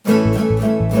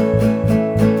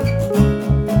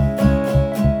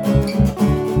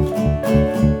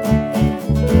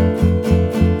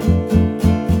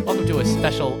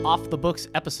the Books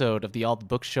episode of the All the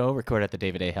Books Show, recorded at the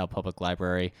David A. Hale Public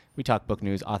Library. We talk book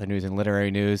news, author news, and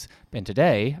literary news. And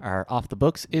today, our Off the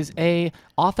Books is a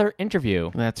author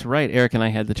interview. That's right. Eric and I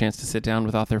had the chance to sit down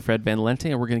with author Fred Van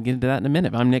Lente, and we're going to get into that in a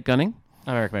minute. I'm Nick Gunning.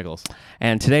 I'm Eric Miggles.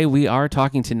 And today we are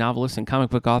talking to novelist and comic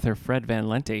book author Fred Van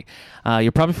Lente.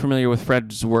 You're probably familiar with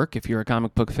Fred's work if you're a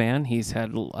comic book fan. He's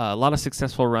had a lot of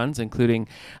successful runs, including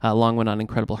a long one on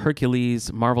Incredible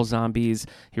Hercules, Marvel Zombies.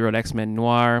 He wrote X-Men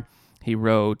Noir. He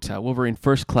wrote Wolverine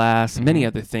First Class, many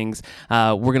other things.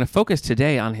 We're going to focus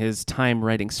today on his time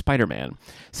writing Spider-Man.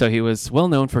 So he was well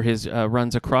known for his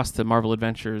runs across the Marvel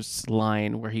Adventures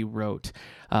line, where he wrote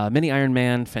many Iron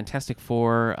Man, Fantastic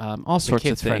Four, all sorts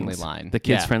of things. The kids-friendly line. The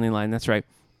kids-friendly line, that's right.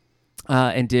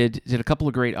 And did a couple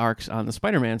of great arcs on the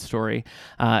Spider-Man story,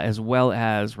 as well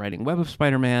as writing Web of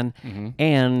Spider-Man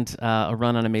and a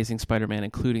run on Amazing Spider-Man,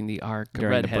 including the arc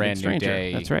During Red-Headed the Brand Stranger. New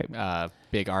Day, That's right.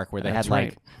 Big arc where they That's had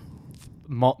right.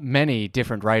 many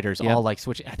different writers all like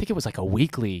switching. I think it was like a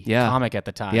weekly comic at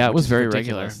the time. Yeah, it was is very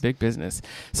ridiculous. regular. Big business.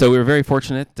 So we were very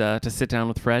fortunate to sit down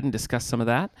with Fred and discuss some of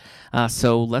that.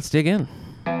 So let's dig in.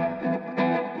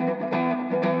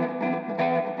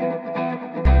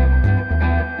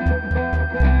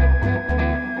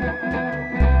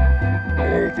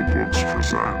 All the Books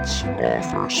presents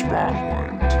Author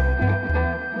Spotlight.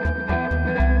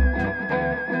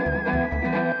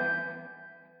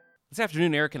 This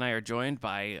afternoon, Eric and I are joined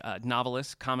by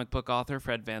novelist, comic book author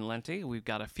Fred Van Lente. We've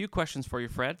got a few questions for you,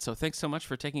 Fred, so thanks so much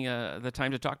for taking the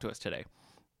time to talk to us today.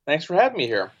 Thanks for having me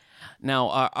here. Now,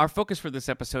 our focus for this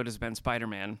episode has been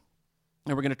Spider-Man,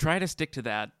 and we're going to try to stick to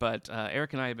that, but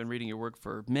Eric and I have been reading your work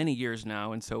for many years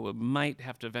now, and so we might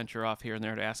have to venture off here and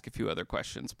there to ask a few other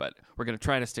questions, but we're going to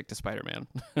try to stick to Spider-Man.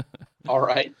 All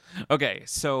right. Okay,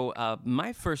 so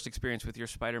my first experience with your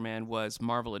Spider-Man was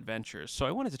Marvel Adventures. So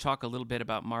I wanted to talk a little bit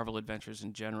about Marvel Adventures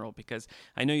in general, because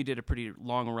I know you did a pretty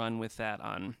long run with that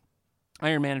on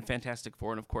Iron Man and Fantastic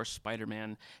Four, and of course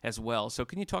Spider-Man as well. So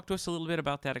can you talk to us a little bit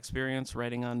about that experience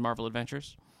writing on Marvel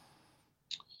Adventures?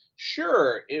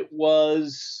 Sure. It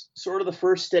was sort of the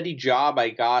first steady job I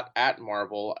got at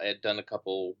Marvel. I had done a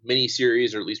couple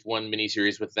miniseries, or at least one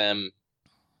miniseries with them,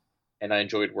 and I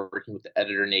enjoyed working with the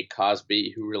editor, Nate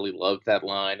Cosby, who really loved that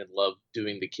line and loved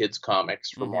doing the kids' comics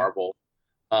for Marvel.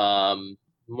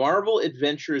 Marvel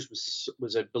Adventures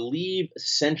was, I believe,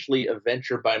 essentially a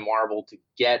venture by Marvel to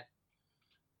get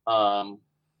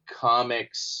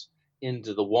comics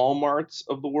into the Walmarts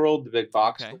of the world, the big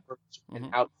box stores, and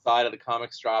outside of the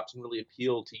comic shops, and really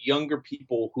appeal to younger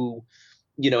people who,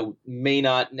 may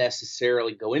not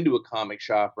necessarily go into a comic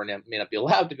shop or may not be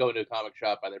allowed to go into a comic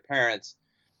shop by their parents.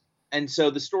 And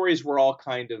so the stories were all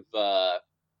kind of,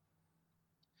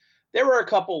 there were a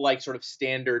couple like sort of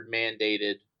standard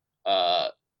mandated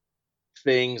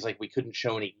things, like we couldn't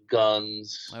show any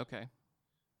guns. Okay.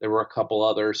 There were a couple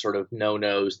other sort of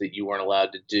no-nos that you weren't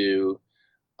allowed to do.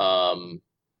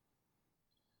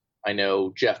 I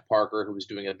know Jeff Parker, who was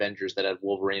doing Avengers that had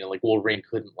Wolverine, and like Wolverine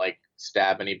couldn't like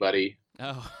stab anybody.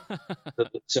 Oh.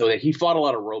 So that he fought a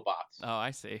lot of robots. Oh,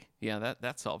 I see. Yeah,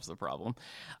 that solves the problem.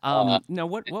 Now,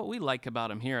 what we like about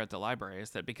them here at the library is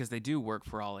that because they do work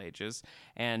for all ages,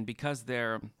 and because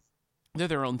they're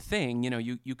their own thing,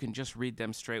 you can just read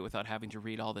them straight without having to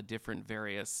read all the different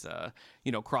various,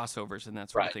 crossovers and that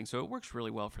sort of thing. So it works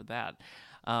really well for that.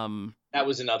 That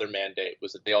was another mandate,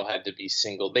 was that they all had to be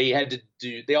single. They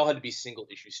all had to be single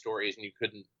issue stories, and you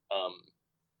couldn't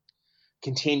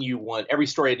continue one. Every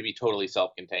story had to be totally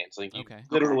self-contained. So you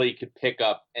literally could pick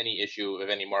up any issue of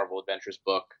any Marvel Adventures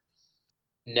book,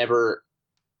 never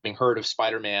having heard of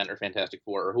Spider-Man or Fantastic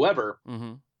Four or whoever,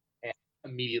 and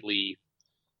immediately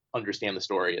understand the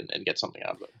story and get something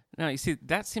out of it. Now, you see,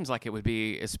 that seems like it would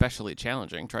be especially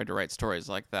challenging, trying to write stories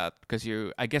like that, because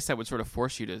I guess that would sort of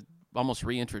force you to almost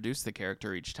reintroduce the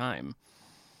character each time.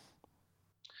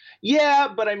 Yeah,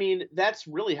 but I mean, that's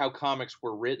really how comics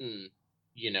were written,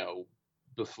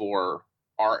 before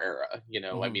our era.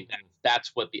 I mean,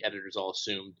 that's what the editors all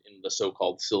assumed in the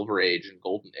so-called Silver Age and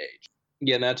Golden Age.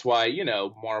 Yeah, and that's why,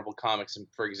 Marvel Comics,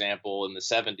 for example, in the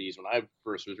 70s, when I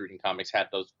first was reading comics, had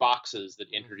those boxes that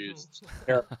introduced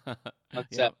the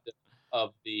concept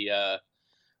of the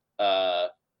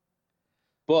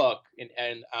book,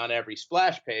 and on every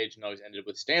splash page, and always ended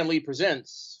with Stan Lee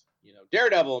presents,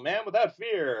 Daredevil, Man Without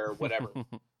Fear, or whatever.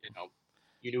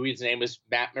 You knew his name was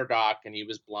Matt Murdock, and he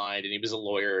was blind, and he was a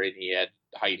lawyer, and he had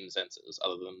heightened senses,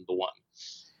 other than the one.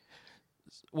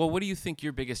 Well, what do you think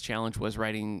your biggest challenge was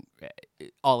writing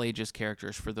all ages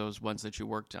characters for those ones that you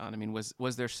worked on? I mean,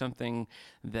 was there something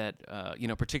that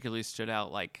particularly stood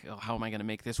out, like, oh, how am I going to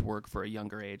make this work for a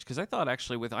younger age? Because I thought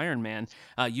actually with Iron Man,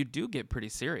 you do get pretty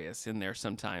serious in there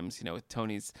sometimes. With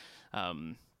Tony's.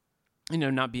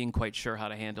 Not being quite sure how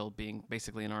to handle being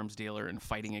basically an arms dealer and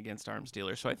fighting against arms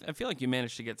dealers. So I feel like you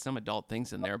managed to get some adult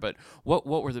things in there, but what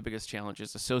were the biggest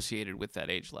challenges associated with that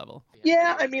age level?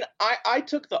 Yeah, I mean, I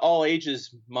took the all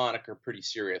ages moniker pretty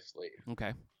seriously.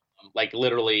 Okay. Like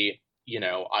literally,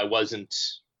 I wasn't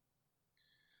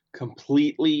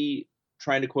completely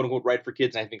trying to quote unquote write for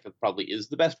kids. And I think that probably is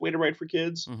the best way to write for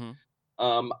kids. Mm-hmm.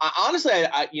 Honestly,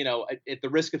 at the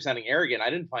risk of sounding arrogant,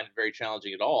 I didn't find it very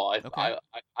challenging at all.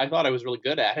 I thought I was really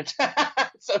good at it,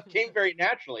 so it came very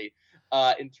naturally.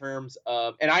 In terms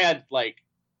of, and I had like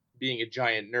being a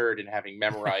giant nerd and having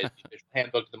memorized the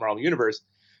handbook to the Marvel Universe.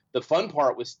 The fun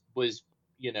part was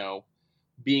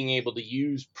being able to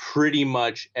use pretty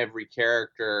much every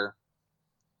character,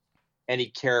 any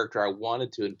character I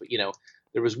wanted to. And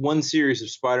there was one series of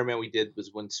Spider-Man we did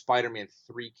was when Spider-Man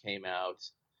 3 came out.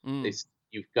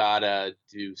 You've got to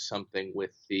do something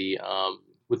with the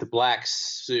black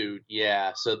suit.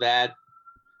 Yeah. So that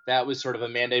was sort of a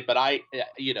mandate, but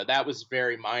that was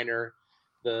very minor.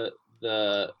 Then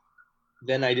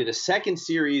I did a second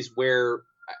series where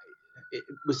it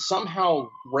was somehow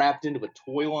wrapped into a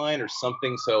toy line or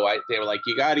something. So they were like,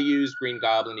 you got to use Green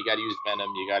Goblin, you got to use Venom,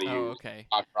 you got to use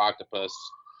Dr. Octopus,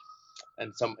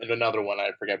 and another one.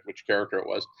 I forget which character it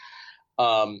was.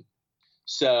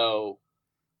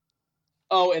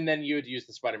 And then you would use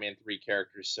the Spider-Man 3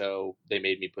 characters, so they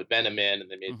made me put Venom in, and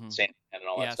they made Sandman and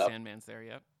all that stuff. Yeah, Sandman's there,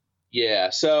 yep.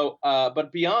 Yeah, so,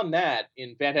 but beyond that,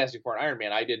 in Fantastic Four and Iron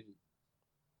Man, I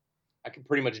could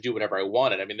pretty much do whatever I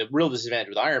wanted. I mean, the real disadvantage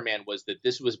with Iron Man was that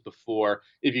this was before,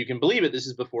 if you can believe it, this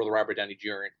is before the Robert Downey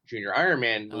Jr. Iron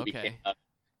Man movie came up,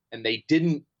 and they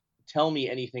didn't tell me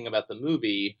anything about the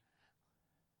movie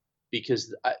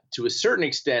because, to a certain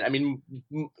extent, I mean,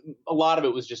 a lot of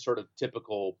it was just sort of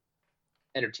typical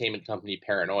entertainment company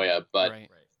paranoia, but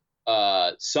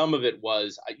some of it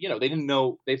was, they didn't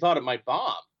know, they thought it might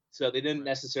bomb, so they didn't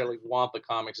necessarily want the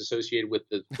comics associated with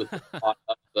the plot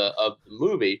of the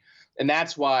movie, and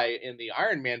that's why in the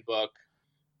Iron Man book,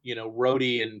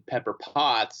 Rhodey and Pepper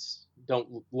Potts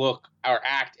don't look or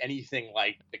act anything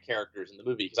like the characters in the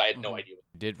movie because I had no idea.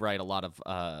 Did write a lot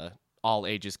of all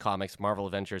ages comics, Marvel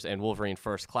Adventures, and Wolverine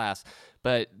First Class.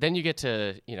 But then you get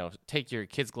to, take your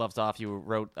kids' gloves off. You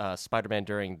wrote Spider-Man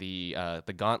during the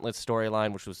Gauntlet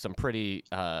storyline, which was some pretty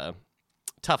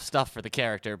tough stuff for the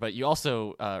character. But you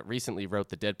also recently wrote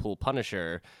the Deadpool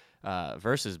Punisher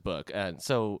versus book. And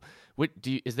so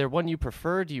is there one you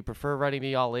prefer? Do you prefer writing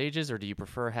the all ages, or do you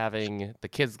prefer having the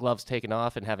kids' gloves taken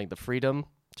off and having the freedom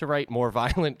to write more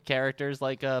violent characters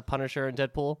like Punisher and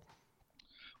Deadpool?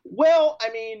 Well,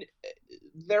 I mean,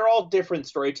 they're all different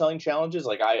storytelling challenges.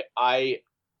 Like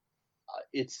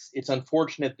it's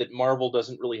unfortunate that Marvel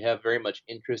doesn't really have very much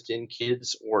interest in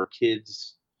kids or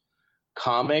kids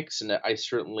comics, and I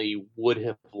certainly would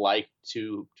have liked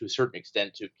to a certain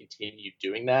extent to continue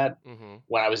doing that. Mm-hmm.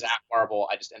 When I was at Marvel,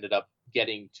 I just ended up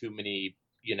getting too many,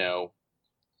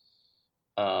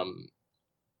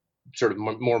 sort of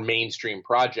more mainstream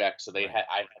projects. So I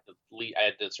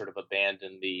had to sort of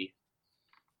abandon the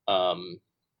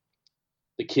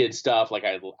kid stuff. Like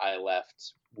I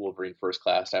left Wolverine First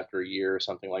Class after a year or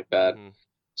something like that. Mm-hmm.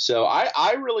 So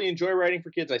I really enjoy writing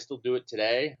for kids. I still do it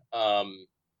today.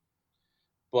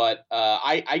 But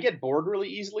I get bored really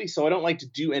easily, so I don't like to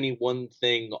do any one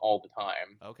thing all the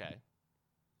time. Okay.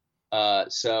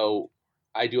 So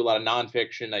I do a lot of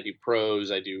nonfiction. I do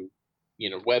prose. I do,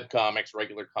 web comics,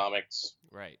 regular comics,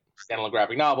 right? Standalone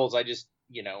graphic novels. I just,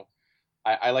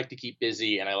 I like to keep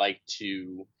busy, and I like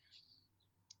to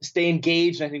stay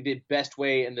engaged. And I think the best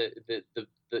way and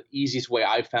the easiest way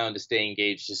I've found to stay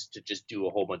engaged is to just do a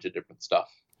whole bunch of different stuff.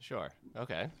 Sure.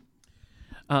 Okay.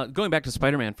 Going back to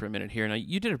Spider-Man for a minute here. Now,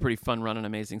 you did a pretty fun run on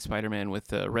Amazing Spider-Man with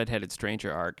the Red-Headed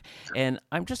Stranger arc, and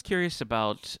I'm just curious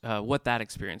about what that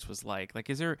experience was like. Like,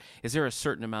 is there a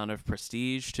certain amount of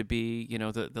prestige to be,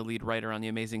 the lead writer on the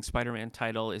Amazing Spider-Man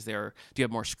title? Do you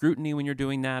have more scrutiny when you're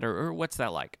doing that, or what's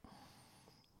that like?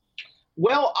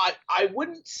 Well, I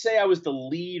wouldn't say I was the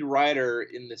lead writer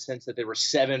in the sense that there were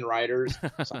 7 writers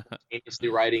simultaneously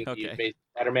writing the Amazing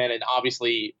Spider-Man, and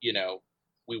obviously,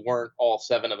 we weren't all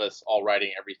 7 of us all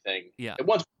writing everything. Yeah. At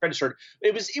once registered.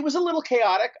 It was a little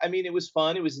chaotic. I mean, it was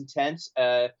fun. It was intense.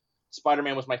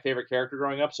 Spider-Man was my favorite character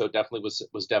growing up, so it definitely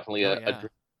was definitely a dream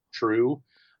true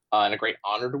and a great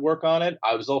honor to work on it.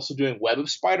 I was also doing Web of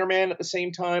Spider-Man at the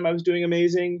same time I was doing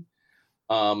Amazing.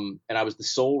 And I was the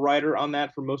sole writer on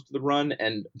that for most of the run.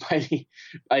 And by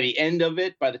the end of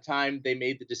it, by the time they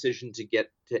made the decision to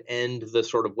end the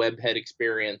sort of webhead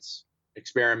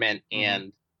experiment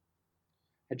and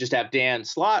just have Dan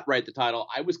Slott write the title,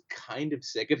 I was kind of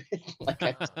sick of it.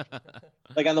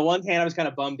 Like on the one hand, I was kind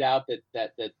of bummed out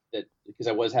that because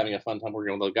I was having a fun time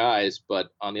working with the guys, but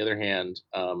on the other hand,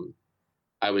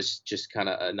 I was just kind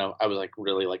of enough. I was like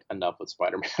really like enough with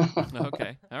Spider-Man.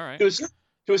 Okay, all right.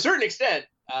 To a certain extent,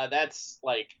 that's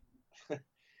like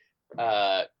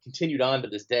continued on to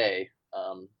this day.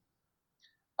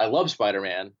 I love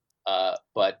Spider-Man,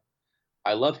 but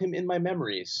I love him in my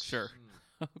memories. Sure.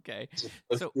 Okay.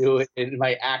 So in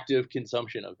my active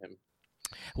consumption of him.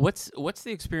 What's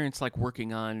the experience like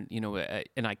working on, an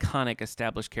iconic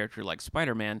established character like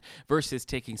Spider-Man versus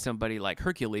taking somebody like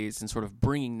Hercules and sort of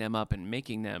bringing them up and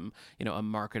making them, a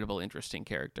marketable, interesting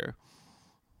character?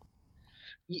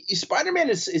 Spider-Man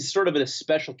is sort of a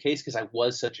special case because I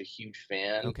was such a huge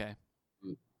fan. Okay.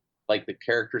 Like the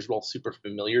characters were all super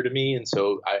familiar to me, and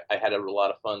so I had a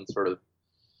lot of fun sort of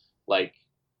like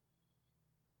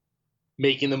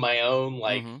making them my own.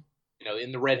 Like,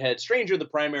 in the Redhead Stranger, the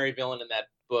primary villain in that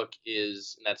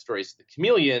story is the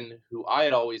Chameleon, who I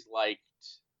had always liked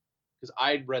because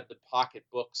I'd read the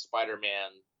pocketbook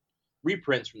Spider-Man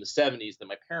reprints from the 70s that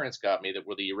my parents got me that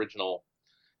were the original.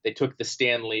 They took the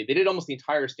Stan Lee. They did almost the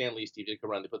entire Stan Lee Steve Ditko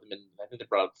run. They put them in. I think they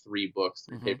brought out three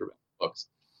paperback books.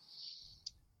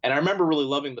 And I remember really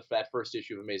loving that first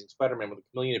issue of Amazing Spider-Man when the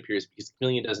Chameleon appears, because the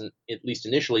Chameleon at least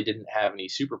initially, didn't have any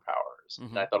superpowers.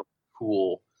 And I thought it was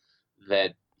cool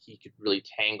that he could really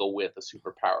tangle with a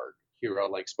superpowered hero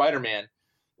like Spider-Man.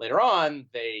 Later on,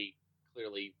 they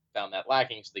clearly found that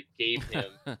lacking, so they gave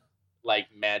him like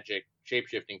magic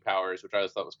shape-shifting powers, which I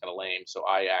always thought was kind of lame. So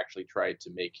I actually tried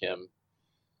to make him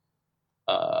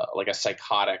like a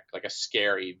psychotic, like a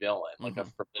scary villain, like a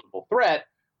formidable threat.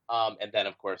 And then,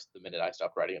 of course, the minute I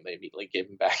stopped writing him, they immediately gave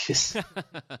him back his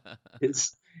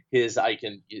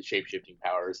shape-shifting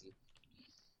powers. And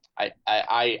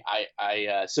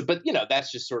but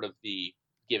that's just sort of the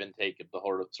give and take of the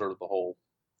whole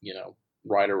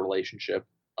writer relationship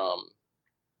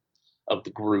of the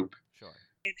group. Sure.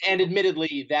 And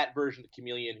admittedly, that version of the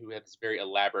Chameleon, who had this very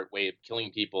elaborate way of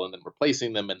killing people and then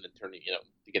replacing them and then turning,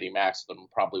 getting masks to them,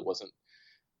 probably wasn't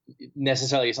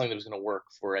necessarily something that was going to work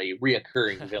for a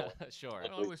reoccurring villain. Sure.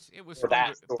 Well, it was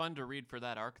fun to read for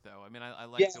that arc, though. I mean, I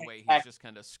like the way he's just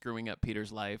kind of screwing up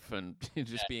Peter's life and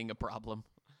just being a problem.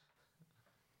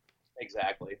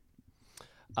 Exactly.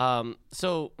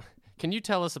 So, can you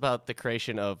tell us about the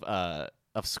creation of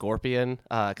Scorpion?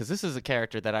 Because this is a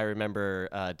character that I remember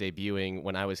debuting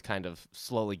when I was kind of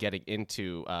slowly getting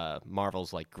into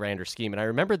Marvel's like grander scheme, and I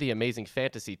remember the Amazing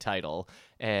Fantasy title,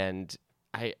 and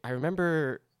I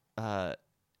remember I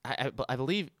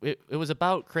believe it was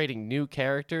about creating new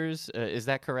characters. Is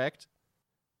that correct?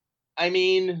 I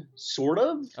mean, sort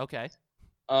of. Okay.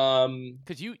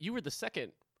 Because you were the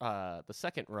second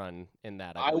run in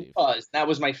that. I believe. Was. That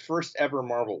was my first ever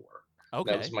Marvel work.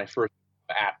 Okay. That was my first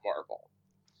at Marvel.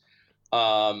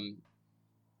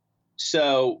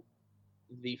 So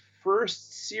the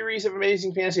first series of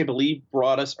Amazing Fantasy, I believe,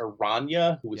 brought us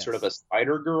Aranya, who was sort of a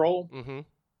Spider Girl.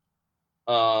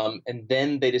 And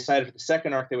then they decided for the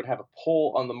second arc they would have a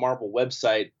poll on the Marvel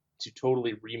website to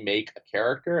totally remake a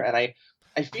character, and I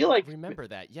feel like remember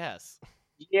that, yes.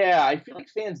 Yeah, I feel like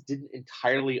fans didn't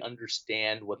entirely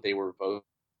understand what they were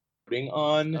voting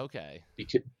on. Okay.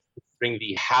 Because bring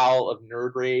the howl of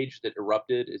nerd rage that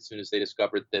erupted as soon as they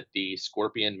discovered that the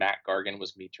Scorpion Matt Gargan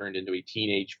was going to be turned into a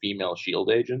teenage female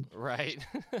S.H.I.E.L.D. agent. Right.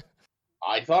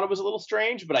 I thought it was a little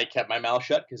strange, but I kept my mouth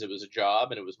shut because it was a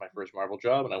job and it was my first Marvel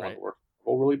job and I wanted to work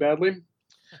for Marvel really badly.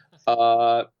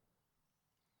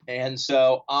 And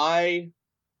so I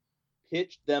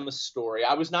pitched them a story.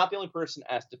 I was not the only person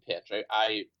asked to pitch.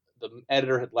 The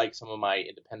editor had liked some of my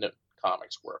independent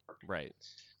comics work. Right.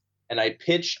 And I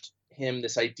pitched him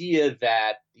this idea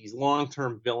that these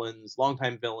longtime villains,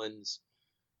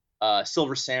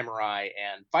 Silver Samurai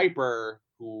and Viper,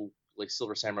 who like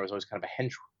Silver Samurai was always kind of a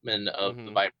henchman of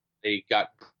the Viper. They got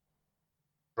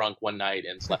drunk one night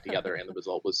and slept together, and the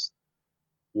result was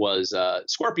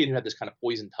Scorpion, who had this kind of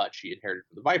poison touch he inherited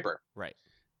from the Viper. Right.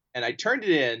 And I turned it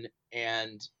in,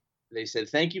 and they said,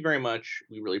 "Thank you very much.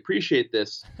 We really appreciate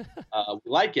this. We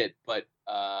like it, but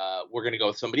we're going to go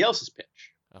with somebody else's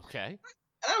pitch." Okay.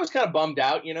 And I was kind of bummed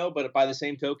out, but by the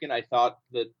same token, I thought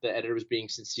that the editor was being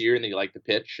sincere and they liked the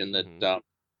pitch and that,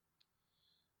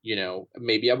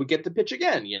 maybe I would get the pitch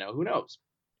again, who knows?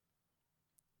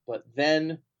 But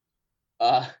then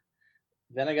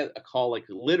then I got a call, like,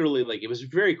 literally, like, it was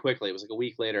very quickly. It was like a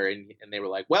week later, and they were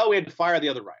like, "Well, we had to fire the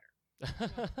other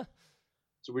writer.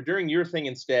 So we're doing your thing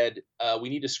instead. We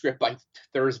need a script by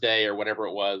Thursday," or whatever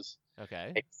it was.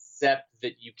 Okay. Except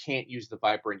that you can't use the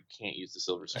Viper and you can't use the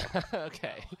Silver Surfer.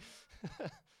 Okay.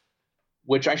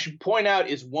 Which I should point out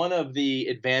is one of the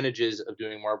advantages of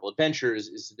doing Marvel Adventures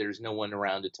is that there's no one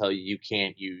around to tell you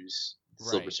can't use the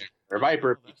Silver Right. Surfer or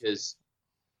Viper Well, that's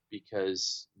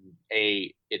because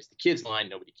A, it's the kids line,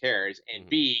 nobody cares, and Mhm.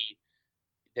 B,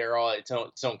 they're all its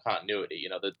own continuity. You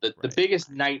know, the Right.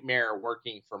 biggest nightmare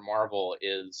working for Marvel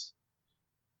is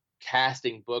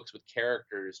casting books with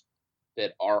characters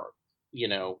that are, you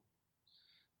know,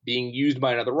 being used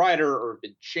by another writer or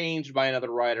been changed by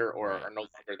another writer or Right. are no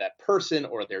longer that person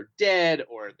or they're dead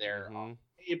or they're Mhm. off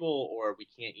the table or we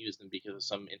can't use them because of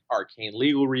some arcane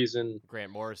legal reason.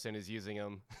 Grant Morrison is using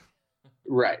them.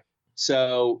 Right.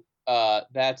 So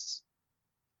that's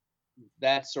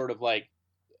sort of like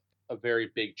a very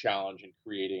big challenge in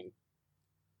creating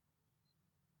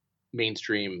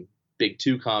mainstream big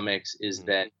two comics is Mhm.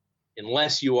 that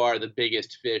unless you are the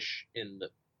biggest fish in the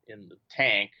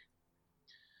tank,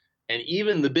 and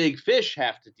even the big fish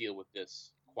have to deal with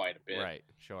this quite a bit. Right.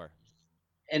 Sure.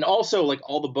 And also, like,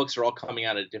 all the books are all coming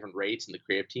out at different rates, and the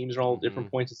creative teams are all at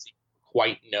different points. It's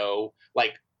quite know.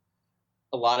 Like,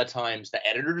 a lot of times the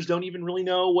editors don't even really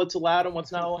know what's allowed and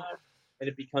what's not allowed, and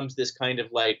it becomes this kind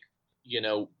of like, you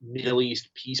know, Middle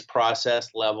East peace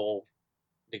process level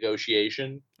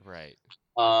negotiation. Right.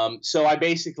 So I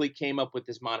basically came up with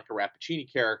this Monica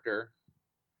Rappaccini character,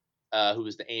 who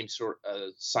was the AIM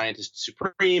scientist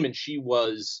supreme, and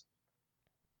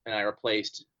I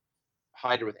replaced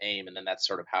Hydra with AIM, and then that's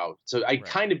sort of how. So I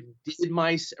kind of did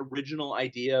my original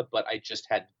idea, but I just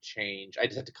had to change. I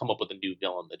just had to come up with a new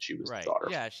villain that she was the daughter.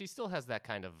 Yeah, she still has that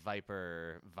kind of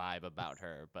Viper vibe about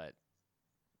her, but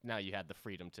now you had the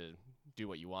freedom to do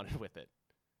what you wanted with it.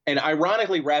 And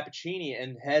ironically,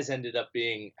 Rappaccini has ended up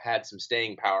had some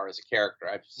staying power as a character.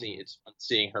 I've seen it's fun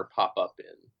seeing her pop up in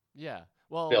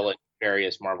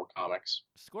various Marvel comics.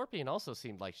 Scorpion also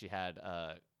seemed like she had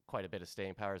quite a bit of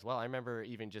staying power as well. I remember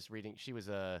even just reading she was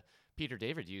Peter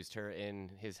David used her in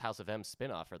his House of M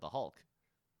spinoff for the Hulk.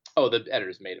 Oh, the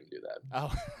editors made him do that.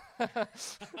 Oh.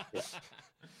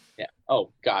 Yeah.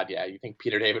 Oh God, yeah. You think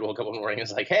Peter David woke up one morning and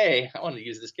was like, "Hey, I want to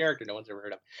use this character no one's ever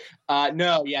heard of."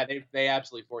 No, yeah, they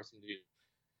absolutely forced him to do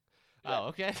that. Oh,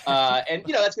 okay. And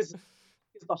you know that's because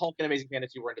the Hulk and Amazing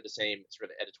Fantasy were into the same sort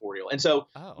of editorial, and so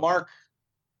Mark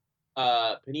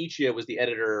Paniccia was the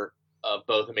editor of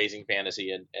both Amazing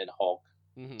Fantasy and Hulk.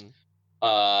 Mm-hmm.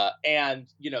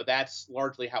 And you know that's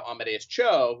largely how Amadeus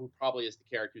Cho, who probably is the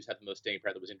character who's had the most staying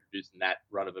power that was introduced in that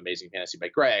run of Amazing Fantasy by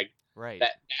Greg,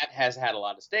 that has had a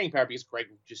lot of staying power because Greg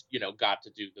just got to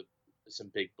do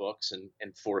some big books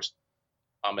and forced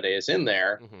Amadeus in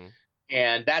there. Mm-hmm.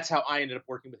 And that's how I ended up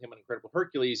working with him on Incredible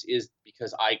Hercules, is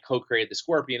because I co-created the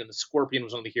Scorpion, and the Scorpion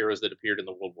was one of the heroes that appeared in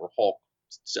the World War Hulk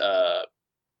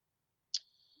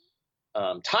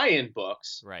tie-in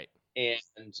books. Right. And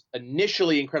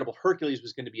initially, Incredible Hercules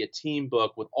was going to be a team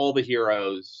book with all the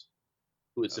heroes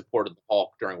who had supported the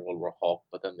Hulk during World War Hulk,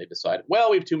 but then they decided,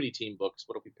 well, we have too many team books.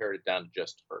 What if we pared it down to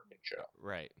just Herc and Show?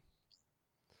 Right.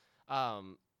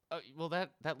 Well,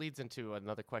 that leads into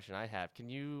another question I have. Can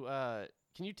you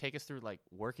take us through like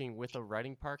working with a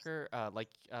writing partner,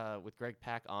 with Greg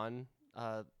Pak on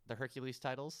the Hercules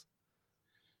titles?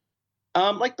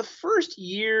 Like the first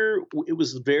year, it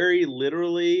was very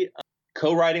literally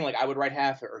co-writing. Like I would write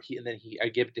half,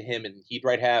 I'd give it to him, and he'd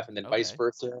write half, and then vice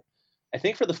versa. I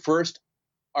think for the first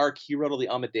arc, he wrote all the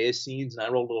Amadeus scenes, and I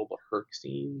wrote all the Herc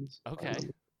scenes.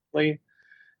 Okay.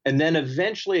 And then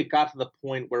eventually, it got to the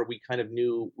point where we kind of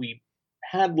knew we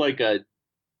had like we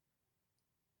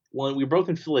were both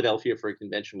in Philadelphia for a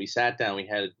convention. We sat down, we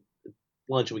had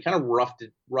lunch, and we kind of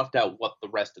roughed out what the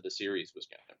rest of the series was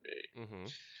going to be. Mm-hmm.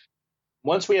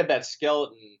 Once we had that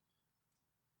skeleton,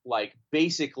 like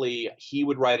basically he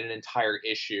would write an entire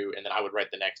issue and then I would write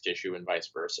the next issue and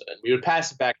vice versa. And we would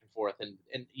pass it back and forth,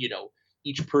 and you know,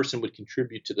 each person would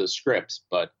contribute to those scripts,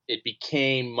 but it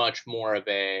became much more of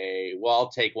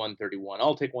I'll take 131,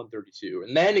 I'll take 132.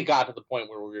 And then it got to the point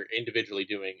where we were individually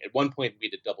doing, at one point we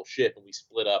did double ship and we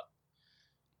split up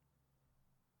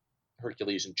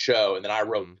Hercules and Cho, and then I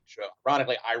wrote the Cho.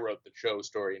 Ironically, I wrote the Cho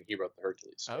story and he wrote the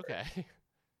Hercules story. Okay.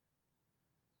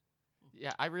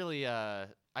 Yeah, I really, I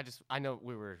know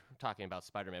we were talking about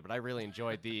Spider-Man, but I really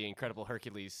enjoyed the Incredible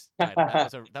Hercules title.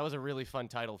 That was a really fun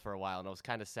title for a while, and I was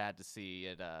kind of sad to see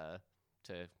it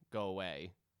to go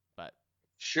away. But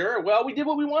sure, well, we did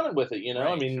what we wanted with it, you know.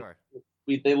 Right, I mean, sure.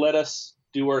 They let us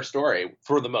do our story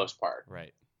for the most part.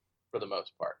 Right. For the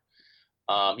most part.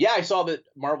 Yeah, I saw that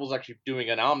Marvel's actually doing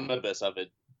an omnibus of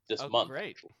it this month.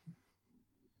 Great. Actually.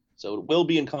 So it will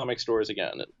be in comic stores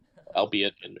again,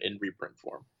 albeit in reprint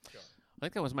form. I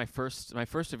think that was my first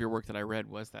of your work that I read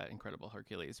was that Incredible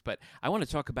Hercules. But I want to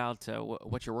talk about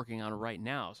what you're working on right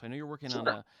now. So I know you're working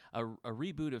on a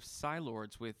reboot of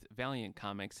Psylords with Valiant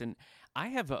Comics, and I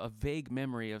have a vague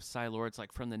memory of Psylords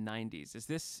like from the '90s. Is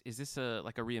this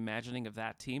like a reimagining of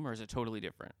that team, or is it totally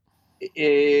different? It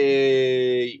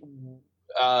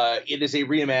is a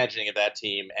reimagining of that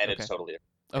team, and it's totally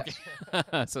different.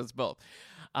 Okay, so it's both.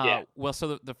 Yeah. Well,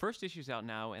 so the first issue's out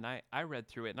now, and I read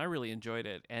through it, and I really enjoyed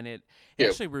it. And it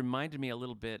actually reminded me a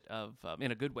little bit of,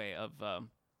 in a good way, of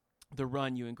the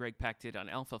run you and Greg Pak did on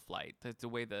Alpha Flight. The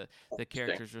way the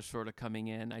characters are sort of coming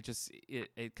in.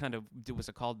 It kind of was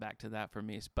a callback to that for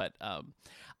me. But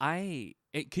can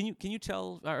you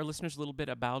tell our listeners a little bit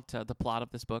about the plot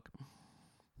of this book?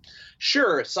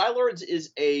 Sure. Psylords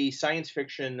is a science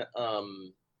fiction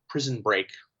prison break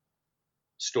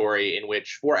story in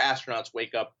which 4 astronauts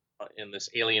wake up in this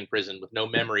alien prison with no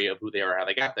memory of who they are, how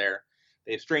they got there.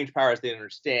 They have strange powers they don't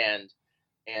understand,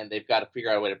 and they've got to figure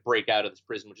out a way to break out of this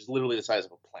prison, which is literally the size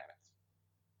of a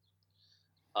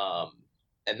planet.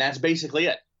 And that's basically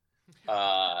it.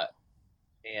 The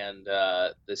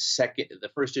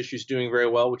first issue is doing very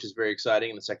well, which is very exciting,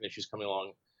 and the second issue is coming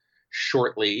along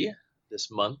shortly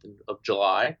this month of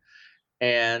July,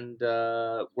 and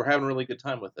we're having a really good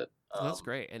time with it. That's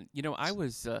great. And I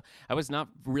was not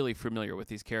really familiar with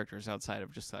these characters outside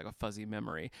of just like a fuzzy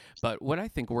memory. But what I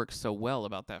think works so well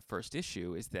about that first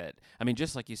issue is that, I mean,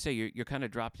 just like you say, you're kind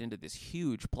of dropped into this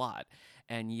huge plot,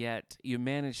 and yet you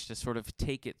manage to sort of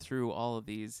take it through all of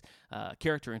these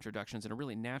character introductions in a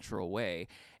really natural way.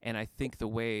 And I think the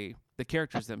way the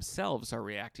characters themselves are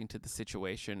reacting to the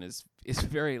situation is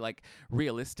very like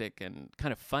realistic and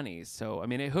kind of funny. So I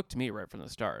mean, it hooked me right from the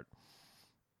start.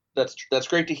 That's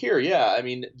great to hear. Yeah, I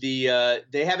mean they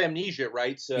have amnesia,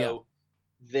 right? So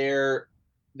they are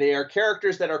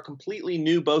characters that are completely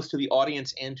new both to the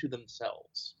audience and to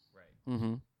themselves. Right.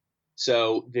 Mm-hmm.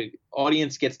 So the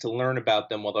audience gets to learn about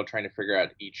them while they're trying to figure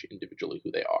out each individually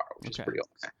who they are, which is pretty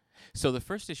awesome. So the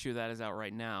first issue of that is out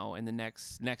right now, and the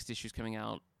next issue is coming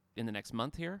out in the next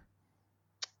month here.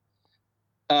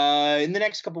 In the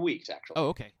next couple weeks, actually. Oh,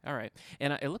 okay, all right.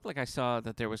 And it looked like I saw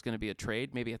that there was going to be a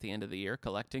trade, maybe at the end of the year,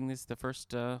 collecting the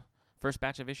first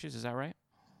batch of issues. Is that right?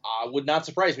 Would not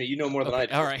surprise me. You know more than I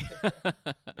do. All right.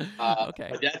 Okay.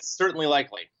 But that's certainly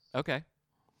likely. Okay.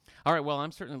 All right. Well,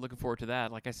 I'm certainly looking forward to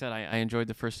that. Like I said, I enjoyed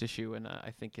the first issue, and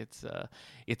I think it's a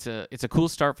cool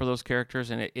start for those characters,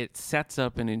 and it sets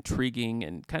up an intriguing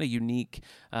and kind of unique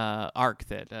arc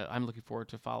that I'm looking forward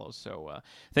to follow. So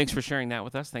thanks for sharing that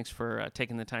with us. Thanks for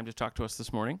taking the time to talk to us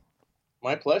this morning.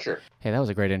 My pleasure. Hey, that was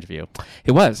a great interview.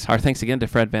 It was. Our thanks again to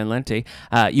Fred Van Lente.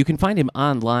 You can find him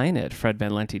online at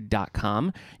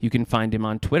fredvanlente.com. You can find him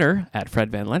on Twitter at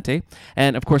Fred Van Lente.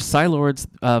 And, of course, Psylords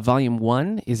Volume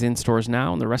 1 is in stores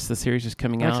now, and the rest of the series is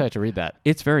coming out. I'm excited to read that.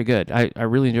 It's very good. I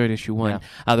really enjoyed issue 1.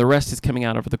 Yeah. The rest is coming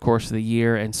out over the course of the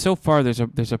year, and so far there's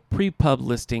a pre-pub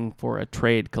listing for a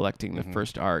trade collecting the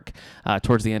first arc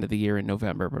towards the end of the year in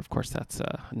November, but, of course, that's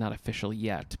not official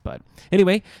yet. But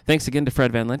anyway, thanks again to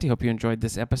Fred Van Lente. Hope you enjoyed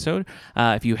this episode.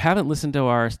 If you haven't listened to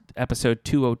our episode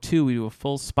 202, we do a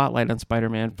full spotlight on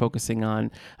Spider-Man, focusing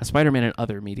on Spider-Man and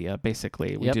other media,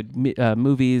 basically. We did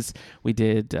movies, we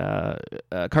did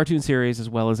cartoon series, as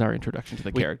well as our introduction to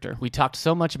the character. We talked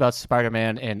so much about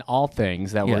Spider-Man and all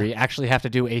things that we actually have to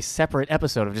do a separate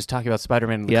episode of just talking about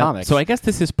Spider-Man in the comics. So I guess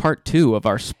this is part 2 of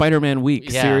our Spider-Man Week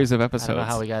series of episodes. I don't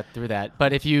know how we got through that.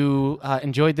 But if you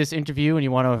enjoyed this interview and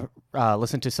you want to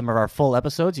listen to some of our full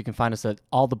episodes, you can find us at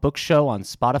All the Book Show on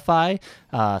Spotify,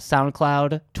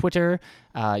 SoundCloud, Twitter.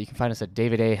 You can find us at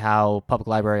David A. Howe Public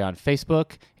Library on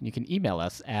Facebook, and you can email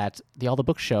us at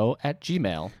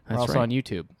theallthebookshow@gmail.com. We're also on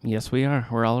YouTube. Yes, we are.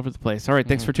 We're all over the place. All right,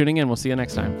 thanks for tuning in. We'll see you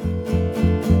next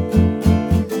time.